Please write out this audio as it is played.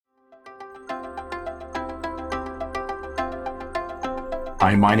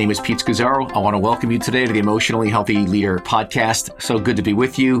Hi, my name is Pete Scazzaro. I want to welcome you today to the Emotionally Healthy Leader podcast. So good to be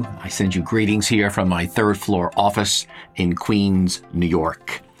with you. I send you greetings here from my third floor office in Queens, New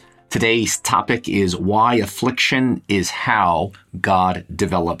York. Today's topic is why affliction is how God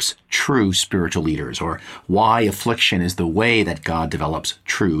develops true spiritual leaders, or why affliction is the way that God develops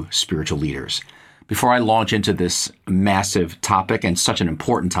true spiritual leaders. Before I launch into this massive topic and such an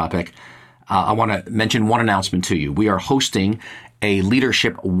important topic, I want to mention one announcement to you. We are hosting a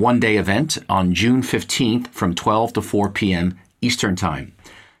leadership one-day event on June 15th from 12 to 4 p.m. Eastern Time.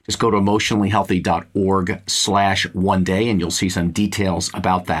 Just go to emotionallyhealthy.org/one-day and you'll see some details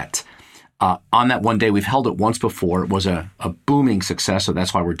about that. On that one day, we've held it once before. It was a booming success, so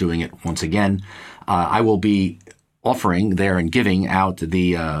that's why we're doing it once again. I will be offering there and giving out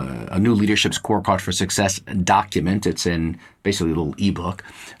a new leadership scorecard for success document. It's in basically a little ebook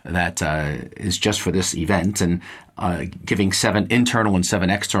that is just for this event, and giving 7 internal and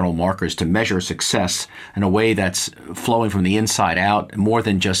 7 external markers to measure success in a way that's flowing from the inside out, more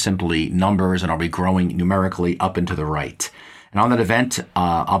than just simply numbers, and are we growing numerically up and to the right. And on that event,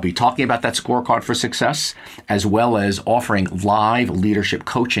 I'll be talking about that scorecard for success, as well as offering live leadership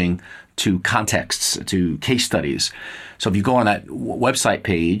coaching to contexts, to case studies. So if you go on that website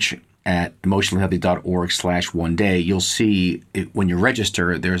page at emotionallyhealthy.org/one-day, you'll see when you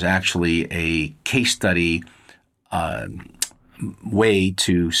register, there's actually a case study way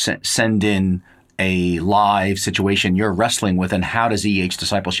to send in a live situation you're wrestling with, and how does EH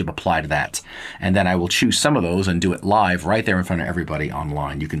discipleship apply to that? And then I will choose some of those and do it live right there in front of everybody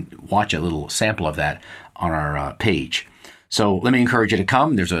online. You can watch a little sample of that on our page. So let me encourage you to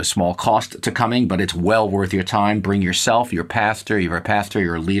come. There's a small cost to coming, but it's well worth your time. Bring yourself, your pastor, you're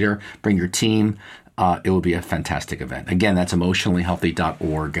a leader, bring your team. It will be a fantastic event. Again, that's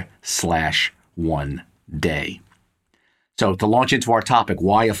emotionallyhealthy.org/one-day. So to launch into our topic,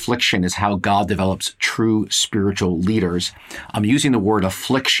 why affliction is how God develops true spiritual leaders. I'm using the word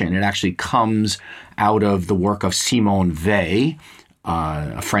affliction. It actually comes out of the work of Simone Weil,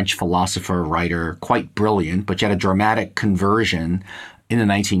 a French philosopher, writer, quite brilliant, but she had a dramatic conversion in the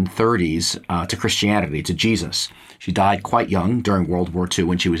 1930s to Christianity, to Jesus. She died quite young during World War II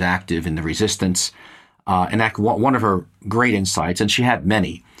when she was active in the resistance. And one of her great insights, and she had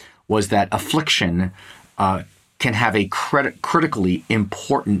many, was that affliction can have a critically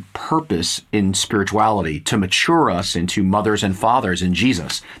important purpose in spirituality, to mature us into mothers and fathers in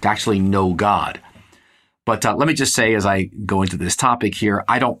Jesus, to actually know God. But let me just say, as I go into this topic here,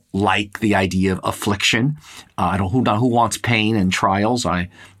 I don't like the idea of affliction. Who wants pain and trials?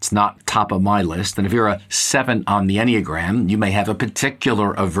 It's not top of my list. And if you're a 7 on the Enneagram, you may have a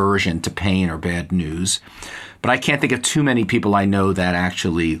particular aversion to pain or bad news. But I can't think of too many people I know that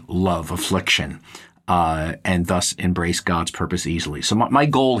actually love affliction and thus embrace God's purpose easily. So my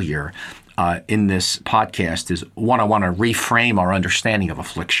goal here in this podcast is, one, I want to reframe our understanding of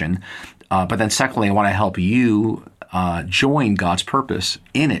affliction. But then secondly, I want to help you join God's purpose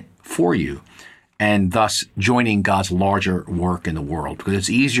in it for you, and thus joining God's larger work in the world. Because it's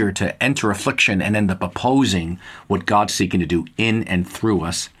easier to enter affliction and end up opposing what God's seeking to do in and through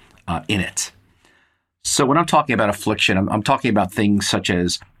us in it. So when I'm talking about affliction, I'm talking about things such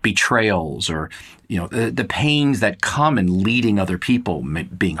as betrayals, or the pains that come in leading other people,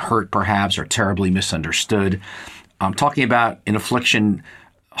 being hurt perhaps, or terribly misunderstood. I'm talking about, in affliction,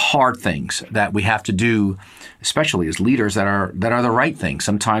 hard things that we have to do, especially as leaders, that are the right things.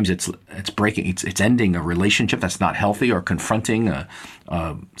 Sometimes it's ending a relationship that's not healthy, or confronting a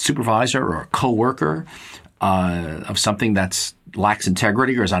supervisor or a coworker of something that's lacks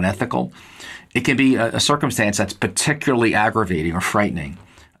integrity or is unethical. It can be a circumstance that's particularly aggravating or frightening.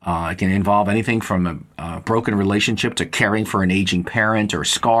 It can involve anything from a broken relationship to caring for an aging parent, or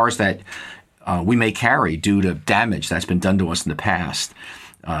scars that we may carry due to damage that's been done to us in the past.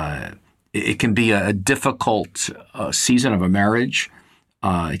 It can be a difficult season of a marriage.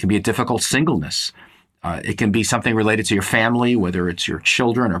 It can be a difficult singleness. It can be something related to your family, whether it's your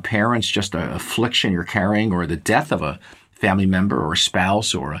children or parents, just an affliction you're carrying, or the death of a family member or a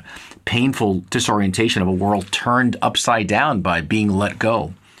spouse, or a painful disorientation of a world turned upside down by being let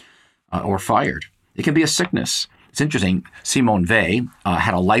go or fired. It can be a sickness. It's interesting, Simone Weil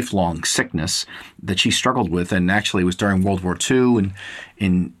had a lifelong sickness that she struggled with, and actually it was during World War II, and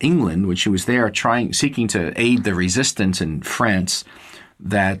in England, when she was there seeking to aid the resistance in France,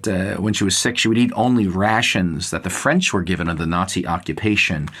 that when she was sick, she would eat only rations that the French were given under the Nazi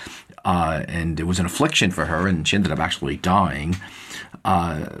occupation, and it was an affliction for her, and she ended up actually dying.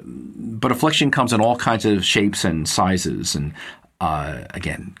 But affliction comes in all kinds of shapes and sizes, and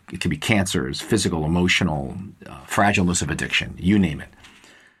again, it can be cancers, physical, emotional, fragileness of addiction, you name it.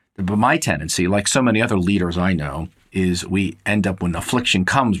 But my tendency, like so many other leaders I know, is we end up, when affliction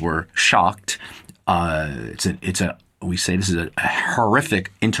comes, we're shocked. We say this is a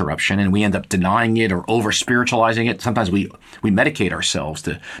horrific interruption, and we end up denying it or over-spiritualizing it. Sometimes we medicate ourselves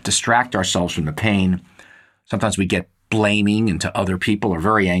to distract ourselves from the pain. Sometimes we get blaming into other people or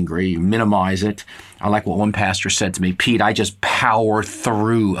very angry. You minimize it. I like what one pastor said to me, Pete, I just power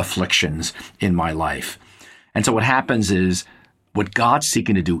through afflictions in my life. And so what happens is, what God's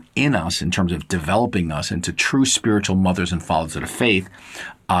seeking to do in us in terms of developing us into true spiritual mothers and fathers of the faith,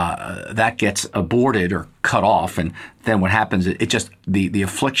 that gets aborted or cut off. And then what happens, it just, the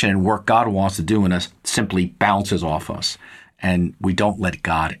affliction and work God wants to do in us simply bounces off us, and we don't let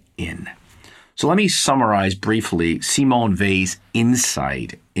God in. So let me summarize briefly Simone Weil's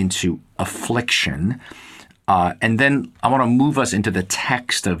insight into affliction. And then I want to move us into the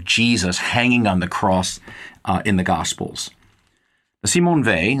text of Jesus hanging on the cross in the Gospels. Simone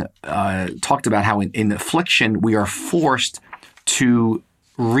Weil talked about how in affliction we are forced to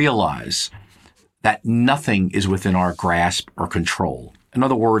realize that nothing is within our grasp or control. In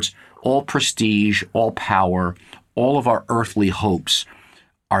other words, all prestige, all power, all of our earthly hopes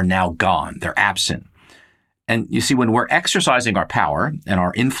are now gone. They're absent. And you see, when we're exercising our power and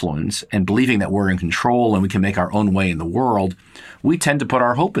our influence and believing that we're in control and we can make our own way in the world, we tend to put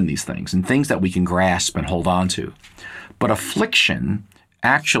our hope in these things and things that we can grasp and hold on to. But affliction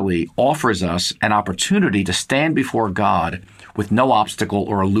actually offers us an opportunity to stand before God with no obstacle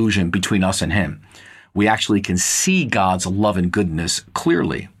or illusion between us and Him. We actually can see God's love and goodness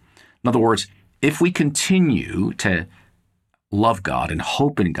clearly. In other words, if we continue to love God and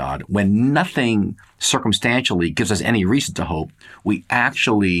hope in God when nothing circumstantially gives us any reason to hope, we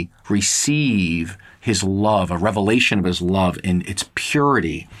actually receive His love, a revelation of His love in its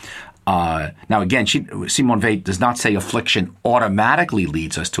purity. Now, again, Simone Weil does not say affliction automatically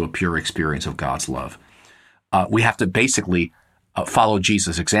leads us to a pure experience of God's love. We have to basically follow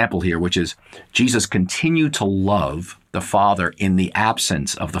Jesus' example here, which is Jesus continued to love the Father in the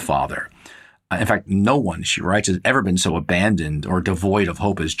absence of the Father. In fact, no one, she writes, has ever been so abandoned or devoid of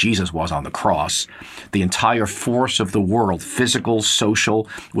hope as Jesus was on the cross. The entire force of the world, physical, social,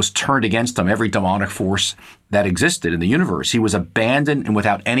 was turned against him, every demonic force that existed in the universe. He was abandoned and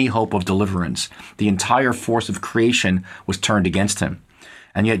without any hope of deliverance. The entire force of creation was turned against him.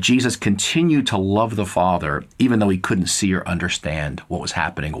 And yet Jesus continued to love the Father, even though he couldn't see or understand what was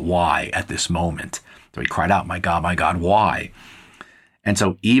happening. Why at this moment? So he cried out, my God, why? And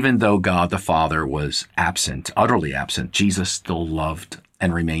so even though God the Father was absent, utterly absent, Jesus still loved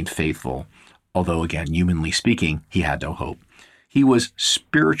and remained faithful. Although, again, humanly speaking, he had no hope. He was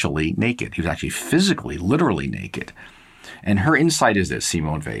spiritually naked. He was actually physically, literally naked. And her insight is this,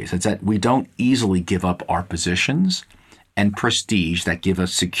 Simone Weil, it's that we don't easily give up our positions and prestige that give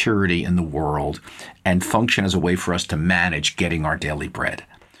us security in the world and function as a way for us to manage getting our daily bread.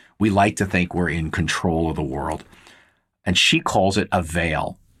 We like to think we're in control of the world. And she calls it a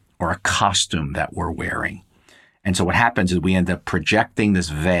veil or a costume that we're wearing. And so what happens is we end up projecting this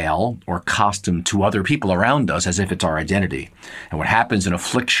veil or costume to other people around us as if it's our identity. And what happens in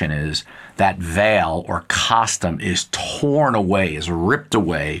affliction is that veil or costume is torn away, is ripped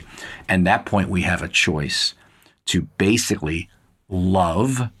away. And at that point, we have a choice to basically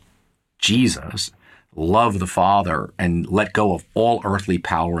love Jesus, love the Father, and let go of all earthly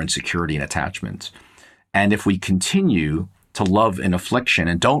power and security and attachments. And if we continue to love in affliction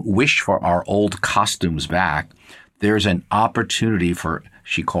and don't wish for our old costumes back, there's an opportunity for,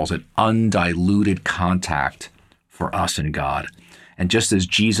 she calls it, undiluted contact for us and God. And just as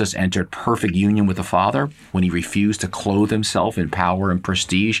Jesus entered perfect union with the Father when he refused to clothe himself in power and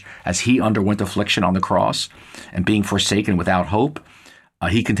prestige, as he underwent affliction on the cross and being forsaken without hope,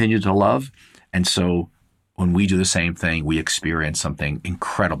 he continued to love. And so when we do the same thing, we experience something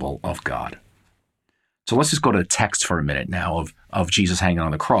incredible of God. So let's just go to the text for a minute now of Jesus hanging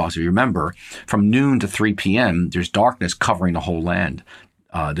on the cross. If you remember, from noon to 3 p.m., there's darkness covering the whole land.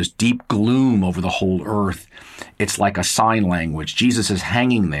 There's deep gloom over the whole earth. It's like a sign language. Jesus is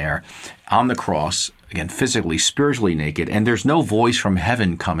hanging there on the cross, again, physically, spiritually naked, and there's no voice from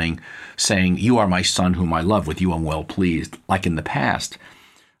heaven coming saying, you are my son whom I love, with you I'm well pleased, like in the past.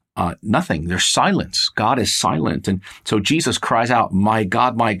 Nothing. There's silence. God is silent. And so Jesus cries out, my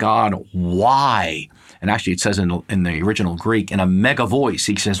God, why? And actually it says in the original Greek, in a mega voice,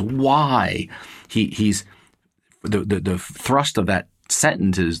 he says, why? He's the thrust of that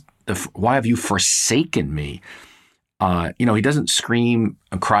sentence is, why have you forsaken me? He doesn't scream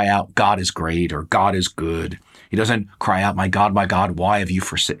and cry out, God is great or God is good. He doesn't cry out, my God, why have you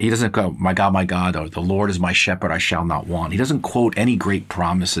forsaken? He doesn't go, my God, or the Lord is my shepherd, I shall not want. He doesn't quote any great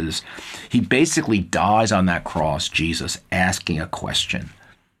promises. He basically dies on that cross, Jesus, asking a question.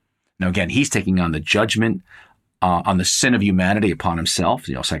 Now, again, he's taking on the judgment on the sin of humanity upon himself.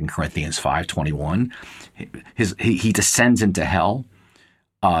 2 Corinthians 5:21. He descends into hell.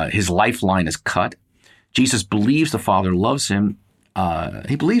 His lifeline is cut. Jesus believes the Father loves him.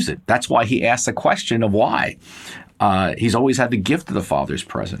 He believes it. That's why he asks the question of why. He's always had the gift of the Father's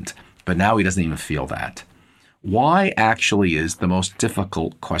present, but now he doesn't even feel that. Why actually is the most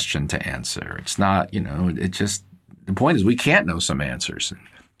difficult question to answer. It's not, the point is we can't know some answers.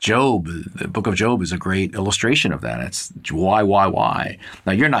 Job, the book of Job is a great illustration of that. It's why?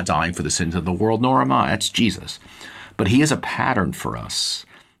 Now, you're not dying for the sins of the world, nor am I. That's Jesus. But he is a pattern for us.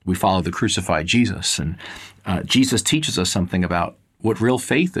 We follow the crucified Jesus, and Jesus teaches us something about what real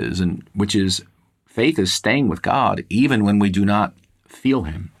faith is, and which is faith is staying with God even when we do not feel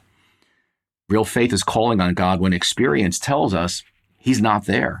him. Real faith is calling on God when experience tells us he's not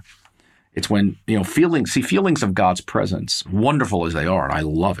there. It's when, feelings of God's presence, wonderful as they are, and I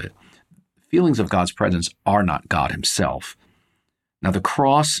love it, feelings of God's presence are not God himself. Now, the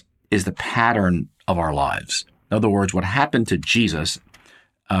cross is the pattern of our lives. In other words, what happened to Jesus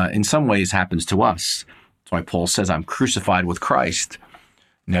in some ways happens to us. That's why Paul says, I'm crucified with Christ.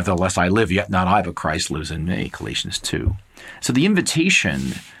 Nevertheless, I live, yet not I, but Christ lives in me, Galatians 2. So the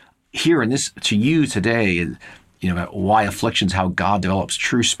invitation here in this to you today, about why afflictions, how God develops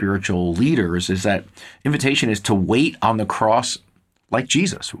true spiritual leaders, is that invitation is to wait on the cross like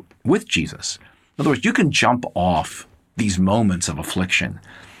Jesus, with Jesus. In other words, you can jump off these moments of affliction.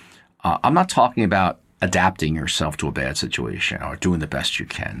 I'm not talking about adapting yourself to a bad situation or doing the best you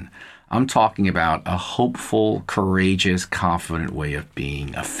can. I'm talking about a hopeful, courageous, confident way of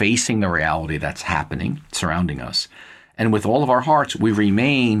being, of facing the reality that's happening, surrounding us. And with all of our hearts, we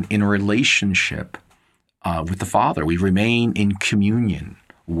remain in a relationship with the Father. We remain in communion,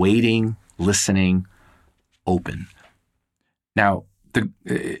 waiting, listening, open. Now,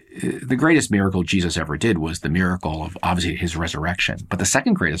 the greatest miracle Jesus ever did was the miracle of, obviously, his resurrection. But the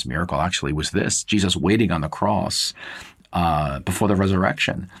second greatest miracle actually was this, Jesus waiting on the cross before the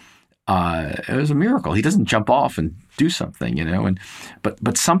resurrection. It was a miracle. He doesn't jump off and do something,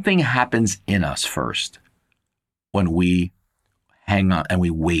 but something happens in us first when we hang on and we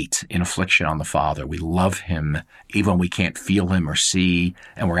wait in affliction on the Father. We love him even when we can't feel him or see,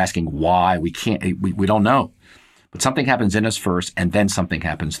 and we're asking why. We don't know. But something happens in us first, and then something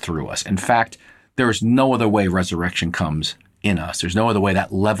happens through us. In fact, there is no other way resurrection comes in us. There's no other way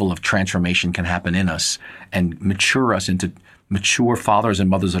that level of transformation can happen in us and mature us into mature fathers and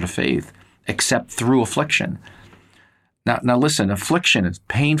mothers of the faith, except through affliction. Now listen, affliction is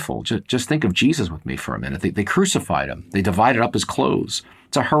painful. Just think of Jesus with me for a minute. They crucified him. They divided up his clothes.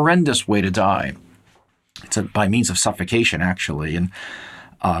 It's a horrendous way to die. It's by means of suffocation, actually, and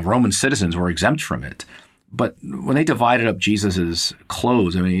Roman citizens were exempt from it. But when they divided up Jesus's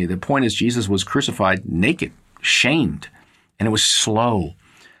clothes, the point is Jesus was crucified naked, shamed, and it was slow.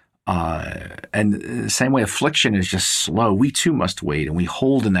 And the same way affliction is just slow, we too must wait, and we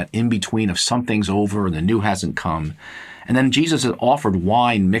hold in that in-between of something's over and the new hasn't come. And then Jesus had offered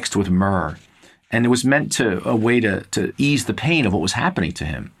wine mixed with myrrh, and it was meant a way to ease the pain of what was happening to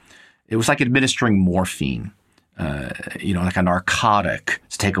him. It was like administering morphine, like a narcotic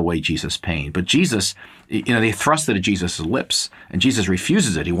to take away Jesus' pain. But Jesus, they thrust it at Jesus' lips, and Jesus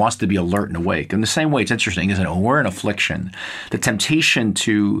refuses it. He wants to be alert and awake. In the same way, it's interesting, isn't it? When we're in affliction, the temptation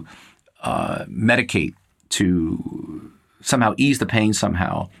to medicate, to somehow ease the pain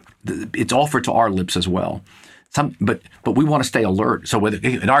somehow, it's offered to our lips as well. But we want to stay alert. So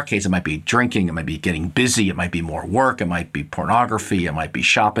in our case, it might be drinking, it might be getting busy, it might be more work, it might be pornography, it might be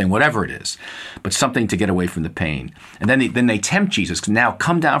shopping, whatever it is. But something to get away from the pain. And then they tempt Jesus. Now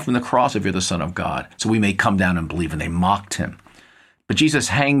come down from the cross if you're the Son of God, so we may come down and believe. And they mocked him. But Jesus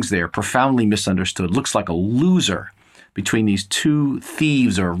hangs there, profoundly misunderstood, looks like a loser between these two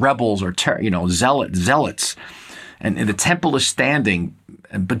thieves or rebels or zealots. And the temple is standing,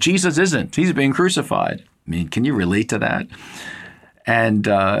 but Jesus isn't. He's being crucified. Can you relate to that? And,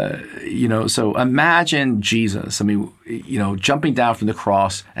 so imagine Jesus, jumping down from the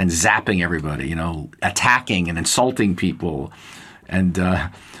cross and zapping everybody, attacking and insulting people. And,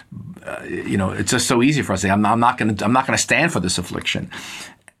 it's just so easy for us to say, I'm not going to stand for this affliction.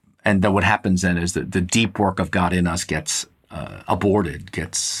 And then what happens then is that the deep work of God in us gets aborted,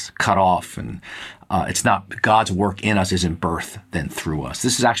 gets cut off. And it's not God's work in us isn't birth then through us.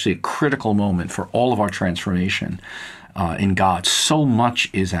 This is actually a critical moment for all of our transformation in God. So much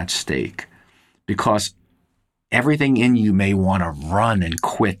is at stake because everything in you may want to run and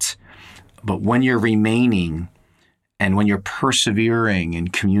quit. But when you're remaining and when you're persevering in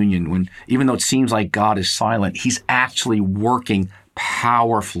communion, even though it seems like God is silent, he's actually working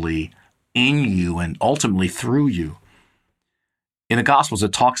powerfully in you and ultimately through you. In the Gospels,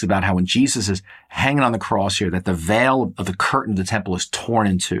 it talks about how when Jesus is hanging on the cross here, that the veil of the curtain of the temple is torn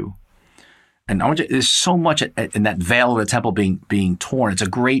in two. And there's so much in that veil of the temple being torn. It's a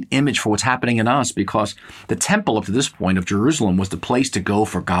great image for what's happening in us, because the temple up to this point of Jerusalem was the place to go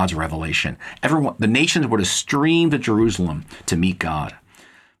for God's revelation. The nations were to stream to Jerusalem to meet God.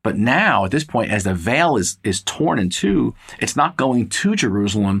 But now, at this point, as the veil is torn in two, it's not going to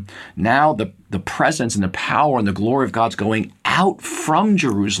Jerusalem. Now the presence and the power and the glory of God's going out from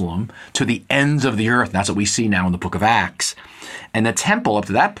Jerusalem to the ends of the earth. And that's what we see now in the book of Acts. And the temple, up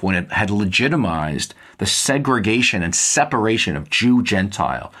to that point, had legitimized the segregation and separation of Jew,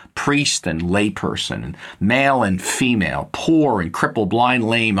 Gentile, priest and layperson, and male and female, poor and crippled, blind,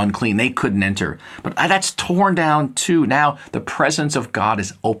 lame, unclean. They couldn't enter. But that's torn down too. Now the presence of God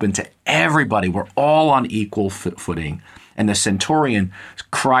is open to everybody. We're all on equal footing. And the centurion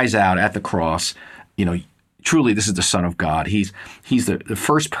cries out at the cross, truly this is the Son of God. He's the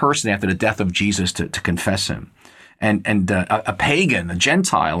first person after the death of Jesus to confess him. And a pagan, a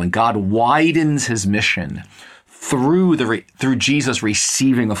Gentile, and God widens his mission through Jesus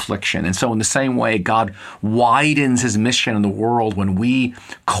receiving affliction. And so in the same way, God widens his mission in the world when we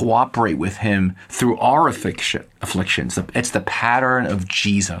cooperate with him through our afflictions. It's the pattern of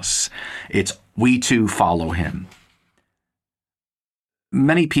Jesus. It's we too follow him.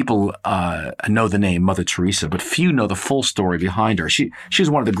 Many people know the name Mother Teresa, but few know the full story behind her. She was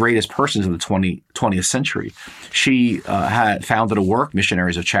one of the greatest persons of the 20th century. She had founded a work,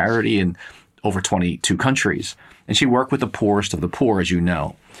 Missionaries of Charity, in over 22 countries. And she worked with the poorest of the poor, as you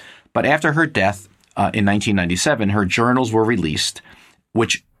know. But after her death in 1997, her journals were released,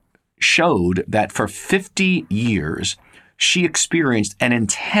 which showed that for 50 years, she experienced an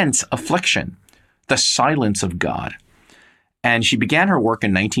intense affliction, the silence of God. And she began her work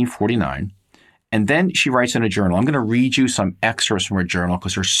in 1949. And then she writes in a journal. I'm going to read you some excerpts from her journal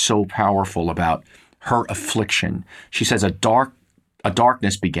because they're so powerful about her affliction. She says, a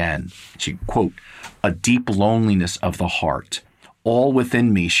darkness began. She, quote, a deep loneliness of the heart. All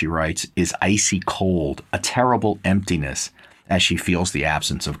within me, she writes, is icy cold, a terrible emptiness as she feels the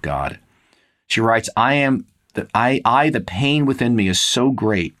absence of God. She writes, the pain within me is so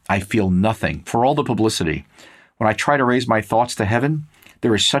great, I feel nothing for all the publicity. When I try to raise my thoughts to heaven,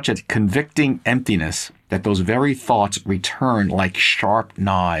 there is such a convicting emptiness that those very thoughts return like sharp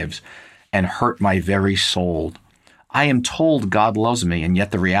knives and hurt my very soul. I am told God loves me, and yet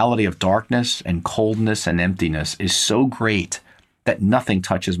the reality of darkness and coldness and emptiness is so great that nothing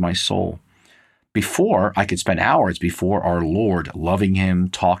touches my soul. Before, I could spend hours before our Lord, loving him,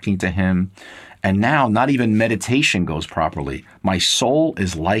 talking to him, and now not even meditation goes properly. My soul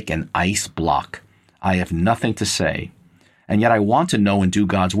is like an ice block. I have nothing to say, and yet I want to know and do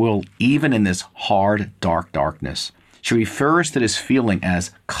God's will, even in this hard, darkness. She refers to this feeling as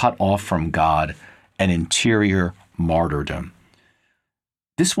cut off from God, an interior martyrdom.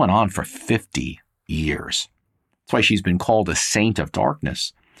 This went on for 50 years. That's why she's been called a saint of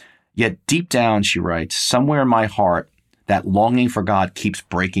darkness. Yet deep down, she writes, somewhere in my heart, that longing for God keeps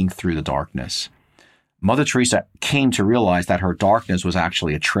breaking through the darkness. Mother Teresa came to realize that her darkness was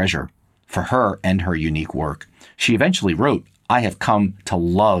actually a treasure for her and her unique work. She eventually wrote, I have come to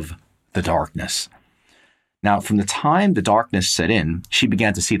love the darkness. Now, from the time the darkness set in, she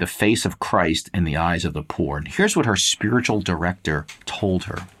began to see the face of Christ in the eyes of the poor. And here's what her spiritual director told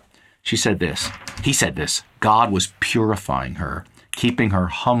her. He said this, God was purifying her, keeping her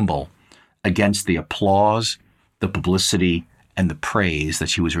humble against the applause, the publicity, and the praise that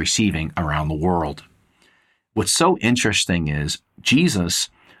she was receiving around the world. What's so interesting is Jesus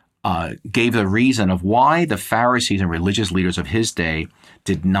gave the reason of why the Pharisees and religious leaders of his day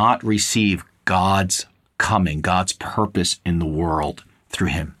did not receive God's coming, God's purpose in the world through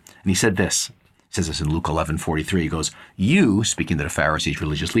him. And he said this. He says this in Luke 11:43. He goes, you, speaking to the Pharisees,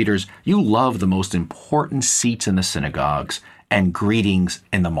 religious leaders, you love the most important seats in the synagogues and greetings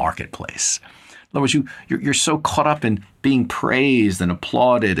in the marketplace. In other words, you're so caught up in being praised and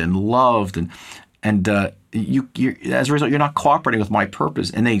applauded and loved, and you as a result, you're not cooperating with my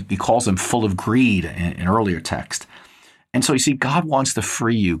purpose. And he calls them full of greed in earlier text. And so you see, God wants to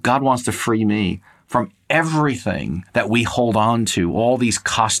free you. God wants to free me from everything that we hold on to, all these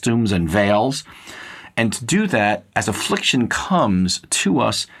costumes and veils. And to do that, as affliction comes to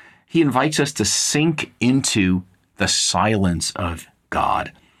us, he invites us to sink into the silence of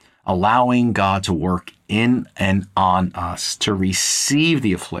God. allowing God to work in and on us, to receive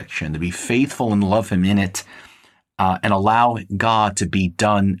the affliction, to be faithful and love him in it, and allow God to be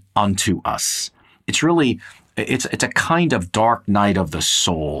done unto us. It's a kind of dark night of the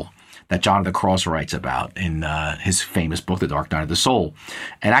soul that John of the Cross writes about in his famous book, The Dark Night of the Soul.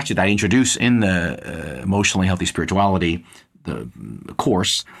 And actually, that I introduce in the Emotionally Healthy Spirituality, the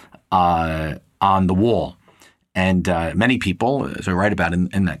course, on the wall. And many people, as I write about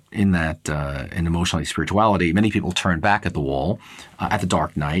in Emotionally Spirituality, many people turn back at the wall at the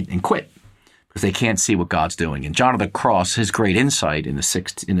dark night and quit because they can't see what God's doing. And John of the Cross, his great insight in the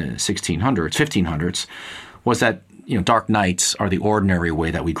 1500s, was that dark nights are the ordinary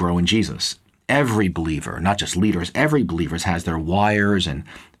way that we grow in Jesus. Every believer, not just leaders, every believer has their wires and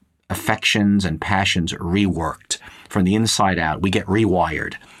affections and passions reworked from the inside out. We get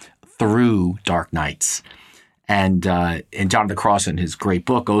rewired through dark nights. And John of the Cross, in his great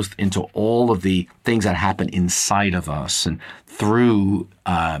book, goes into all of the things that happen inside of us and through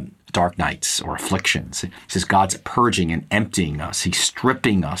dark nights or afflictions. He says God's purging and emptying us. He's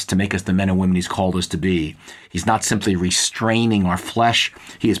stripping us to make us the men and women he's called us to be. He's not simply restraining our flesh.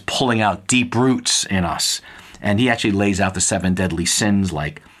 He is pulling out deep roots in us. And he actually lays out the 7 deadly sins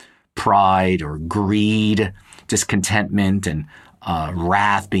like pride or greed, discontentment, and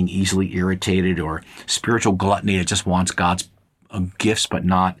wrath, being easily irritated, or spiritual gluttony that just wants God's gifts but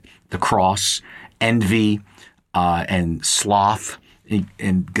not the cross, envy, and sloth.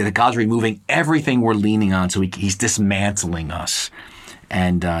 And God's removing everything we're leaning on, so he's dismantling us.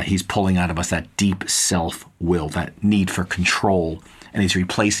 And he's pulling out of us that deep self-will, that need for control, and he's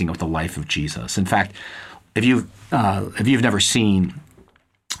replacing it with the life of Jesus. In fact, if you've never seen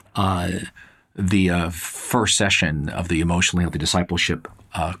the first session of the Emotionally Healthy Discipleship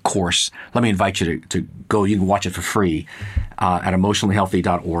course, let me invite you to go. You can watch it for free at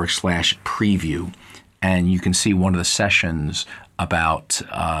emotionallyhealthy.org/preview. And you can see one of the sessions about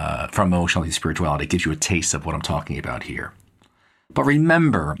from Emotionally Healthy Spirituality. It gives you a taste of what I'm talking about here. But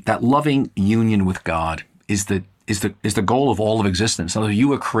remember that loving union with God is the goal of all of existence. So you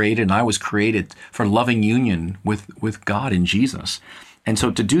were created and I was created for loving union with God in Jesus. And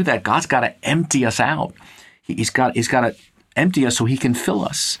so to do that, God's got to empty us out. He's got to empty us so he can fill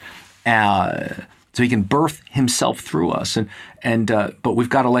us. So he can birth himself through us. But we've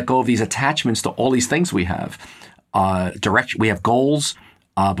got to let go of these attachments to all these things we have. We have goals,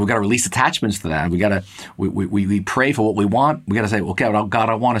 but we've got to release attachments to that. We pray for what we want. We got to say, okay, God,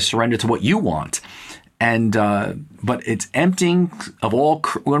 I want to surrender to what you want. But it's emptying of all,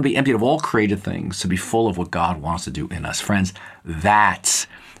 we're going to be emptied of all created things to be full of what God wants to do in us. Friends, that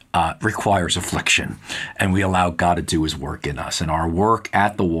requires affliction, and we allow God to do his work in us. And our work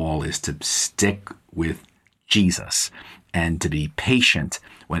at the wall is to stick with Jesus and to be patient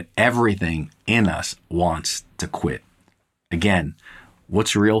when everything in us wants to quit. Again,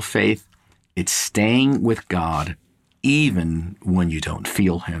 what's real faith? It's staying with God even when you don't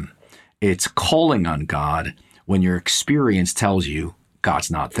feel him. It's calling on God when your experience tells you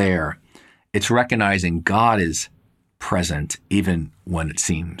God's not there. It's recognizing God is present even when it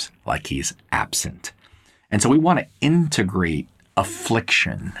seems like he's absent. And so we want to integrate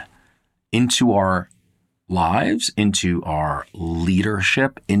affliction into our lives, into our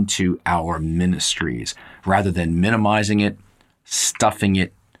leadership, into our ministries, rather than minimizing it, stuffing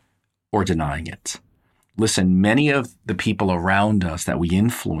it, or denying it. Listen, many of the people around us that we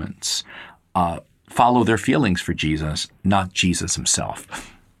influence follow their feelings for Jesus, not Jesus himself.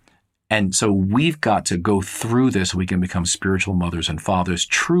 And so we've got to go through this so we can become spiritual mothers and fathers,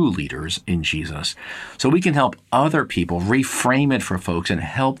 true leaders in Jesus, so we can help other people reframe it for folks and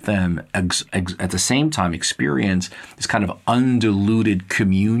help them at the same time experience this kind of undiluted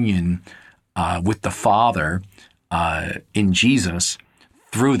communion with the Father in Jesus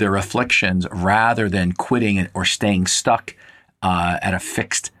through their afflictions, rather than quitting or staying stuck at a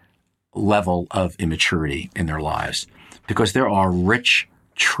fixed level of immaturity in their lives. Because there are rich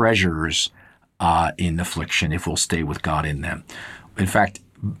treasures in affliction if we'll stay with God in them. In fact,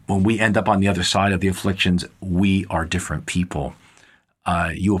 when we end up on the other side of the afflictions, we are different people.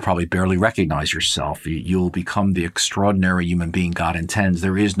 You will probably barely recognize yourself. You'll become the extraordinary human being God intends.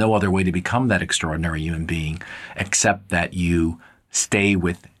 There is no other way to become that extraordinary human being except that you stay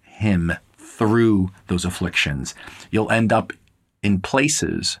with him through those afflictions. You'll end up in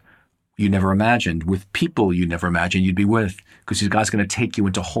places you never imagined, with people you never imagined you'd be with, because God's going to take you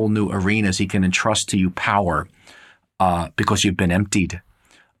into whole new arenas. He can entrust to you power because you've been emptied.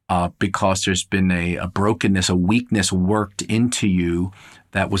 because there's been a brokenness, a weakness worked into you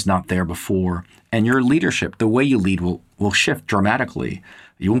that was not there before. And your leadership, the way you lead will shift dramatically.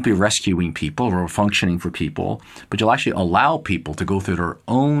 You won't be rescuing people or functioning for people, but you'll actually allow people to go through their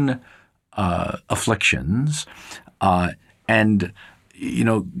own afflictions. And,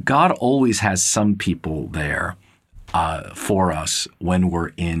 God always has some people there for us when we're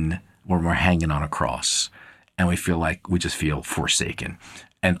hanging on a cross and we feel like we just feel forsaken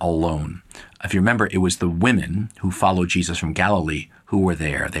and alone. If you remember, it was the women who followed Jesus from Galilee who were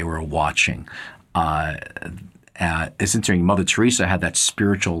there. They were watching. It's interesting, Mother Teresa had that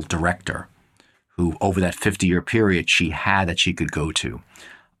spiritual director who, over that 50-year period, she had that she could go to.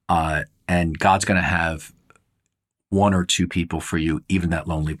 And God's going to have one or two people for you, even that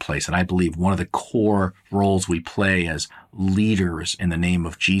lonely place. And I believe one of the core roles we play as leaders in the name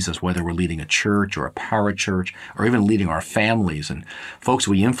of Jesus, whether we're leading a church or a parachurch or even leading our families and folks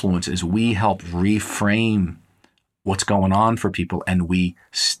we influence, is we help reframe what's going on for people, and we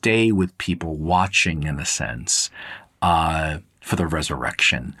stay with people watching, in a sense, for the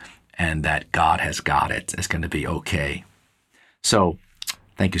resurrection, and that God has got it. It's going to be okay. So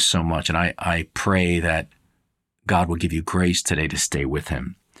thank you so much. And I pray that God will give you grace today to stay with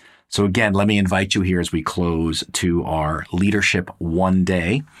him. So again, let me invite you here as we close to our Leadership One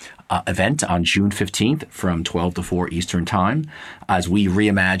Day event on June 15th from 12 to 4 Eastern Time as we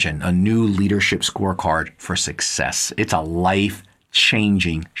reimagine a new leadership scorecard for success. It's a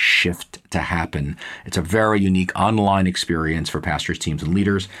life-changing shift to happen. It's a very unique online experience for pastors, teams, and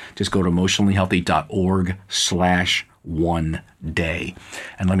leaders. Just go to emotionallyhealthy.org/one-day.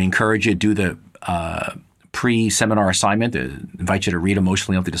 And let me encourage you to do the pre-seminar assignment, invite you to read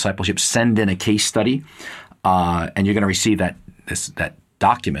Emotionally Healthy Discipleship, send in a case study, and you're going to receive that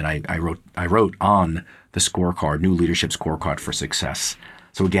document I wrote on the scorecard, new leadership scorecard for success.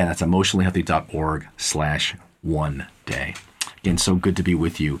 So again, that's emotionallyhealthy.org/one-day. Again, so good to be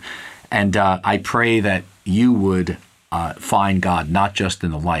with you. And I pray that you would find God not just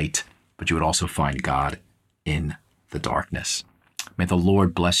in the light, but you would also find God in the darkness. May the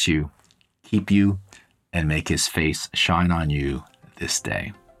Lord bless you, keep you, and make his face shine on you this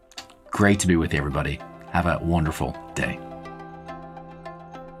day. Great to be with you, everybody. Have a wonderful day.